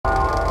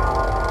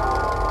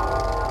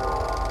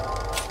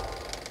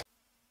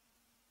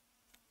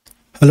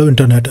Hello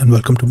Internet and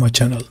welcome to my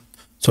channel.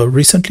 So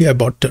recently I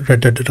bought Red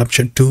Dead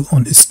Redemption 2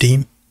 on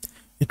Steam.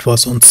 It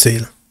was on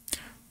sale,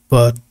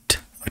 but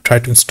I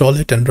tried to install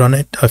it and run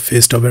it. I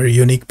faced a very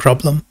unique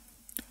problem.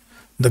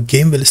 The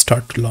game will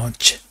start to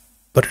launch,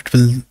 but it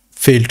will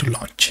fail to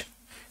launch.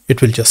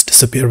 It will just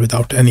disappear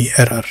without any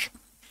error.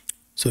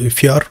 So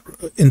if you are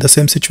in the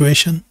same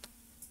situation,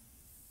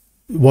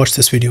 watch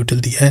this video till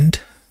the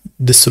end.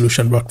 This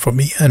solution worked for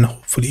me and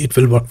hopefully it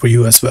will work for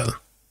you as well.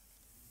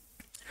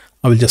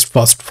 I will just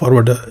fast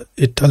forward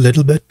it a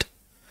little bit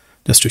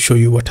just to show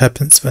you what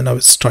happens when I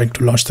was trying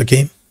to launch the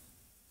game.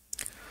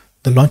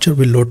 The launcher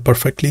will load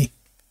perfectly.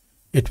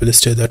 It will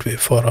stay that way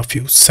for a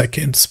few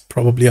seconds,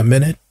 probably a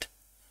minute,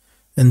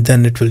 and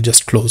then it will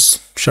just close,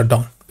 shut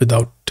down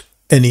without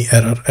any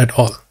error at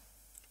all.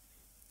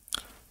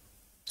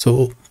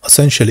 So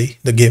essentially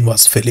the game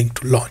was failing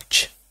to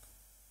launch.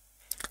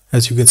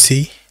 As you can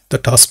see, the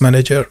task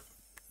manager,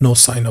 no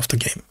sign of the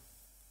game.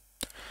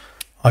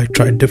 I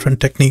tried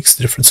different techniques,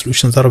 different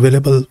solutions are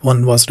available.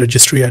 One was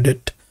registry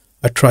edit.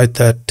 I tried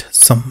that.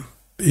 Some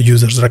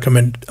users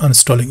recommend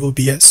uninstalling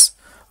OBS.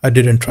 I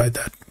didn't try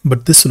that,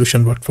 but this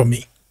solution worked for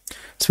me.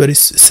 It's very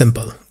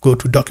simple. Go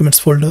to Documents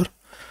folder,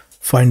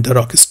 find the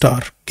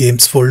Rockstar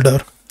Games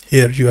folder.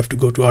 Here you have to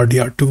go to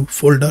RDR2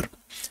 folder,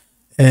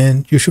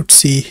 and you should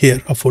see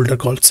here a folder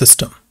called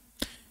Settings.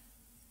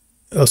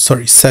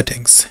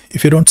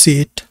 If you don't see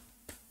it,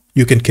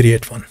 you can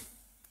create one.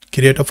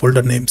 Create a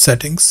folder named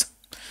Settings.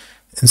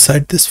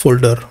 Inside this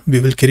folder, we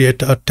will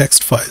create a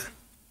text file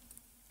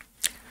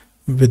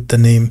with the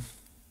name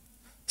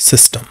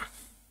system.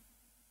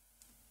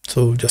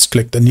 So just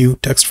click the new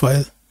text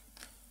file,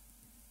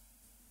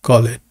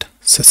 call it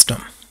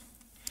system.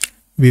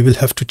 We will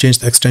have to change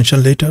the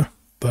extension later,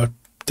 but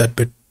that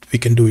bit we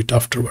can do it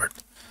afterward.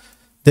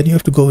 Then you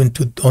have to go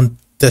on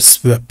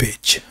this web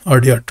page,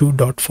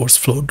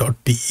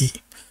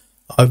 rdr2.forceflow.pe.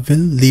 I will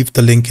leave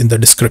the link in the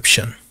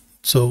description.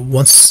 So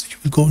once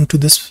you go into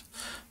this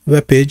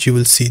web page, you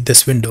will see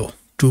this window,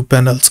 two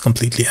panels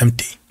completely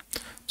empty.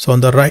 So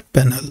on the right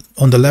panel,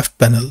 on the left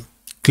panel,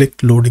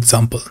 click load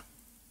example.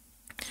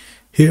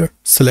 Here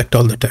select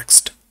all the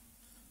text,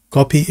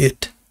 copy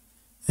it,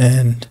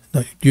 and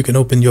now you can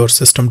open your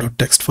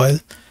system.txt file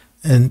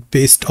and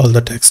paste all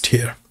the text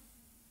here.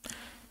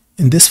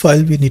 In this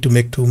file we need to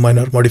make two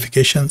minor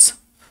modifications.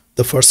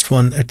 The first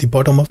one, at the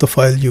bottom of the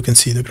file you can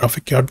see the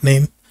graphic card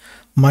name.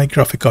 My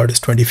graphic card is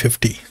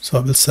 2050, so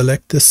I will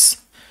select this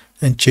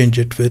and change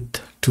it with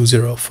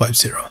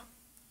 2050.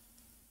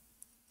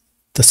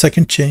 The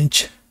second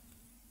change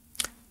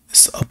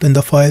is up in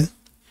the file.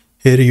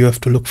 Here you have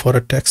to look for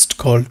a text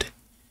called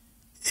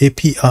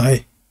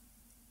API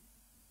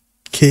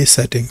K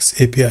settings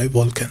API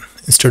Vulkan.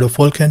 Instead of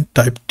Vulkan,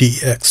 type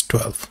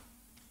DX12.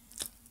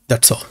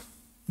 That's all.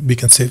 We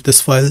can save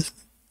this file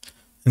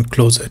and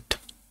close it.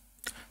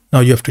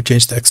 Now you have to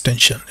change the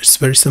extension. It's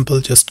very simple.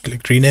 Just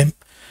click rename,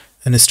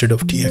 and instead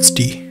of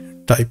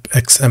TXT, type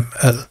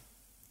XML.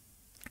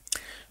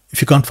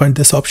 If you can't find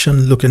this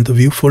option, look in the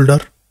view folder,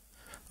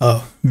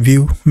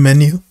 view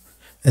menu,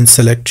 and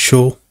select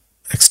show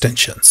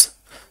extensions.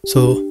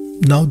 So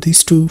now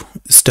these two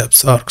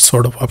steps are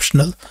sort of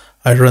optional.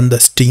 I run the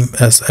Steam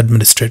as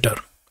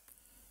administrator.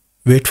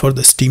 Wait for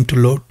the Steam to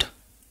load.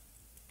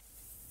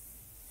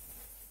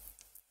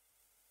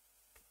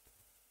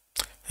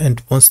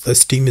 And once the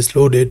Steam is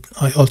loaded,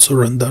 I also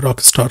run the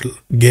Rockstar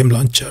game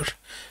launcher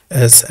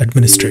as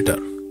administrator.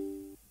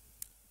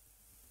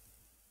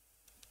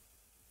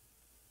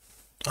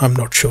 I'm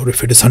not sure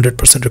if it is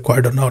 100%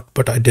 required or not,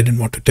 but I didn't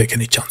want to take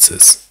any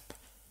chances.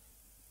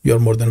 You're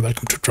more than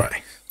welcome to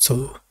try.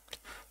 So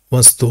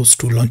once those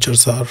two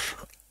launchers are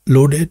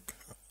loaded,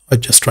 I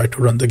just try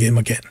to run the game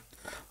again.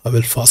 I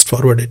will fast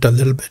forward it a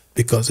little bit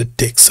because it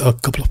takes a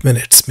couple of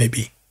minutes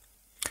maybe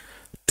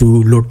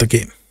to load the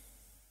game.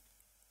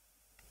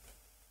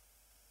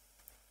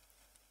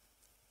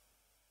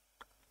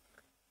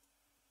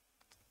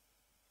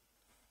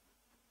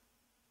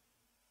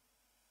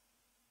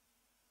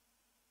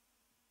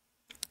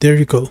 There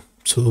you go.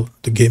 So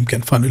the game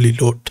can finally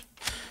load.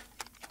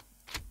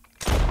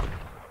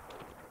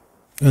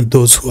 And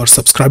those who are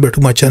subscribers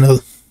to my channel,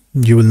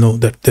 you will know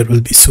that there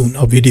will be soon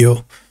a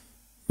video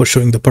for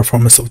showing the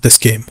performance of this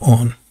game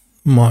on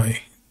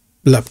my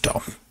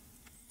laptop.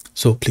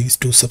 So please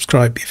do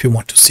subscribe if you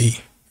want to see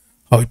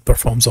how it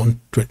performs on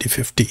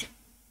 2050.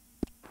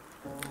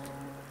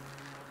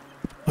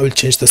 I will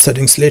change the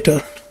settings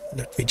later.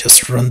 Let me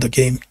just run the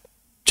game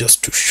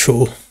just to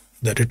show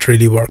that it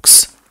really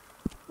works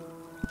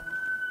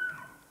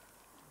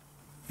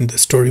in the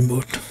story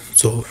mode.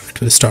 So it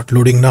will start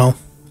loading now.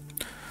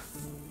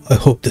 I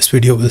hope this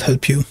video will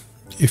help you.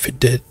 If it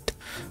did,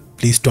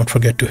 please don't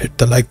forget to hit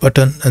the like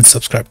button and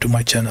subscribe to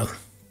my channel.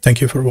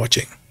 Thank you for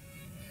watching.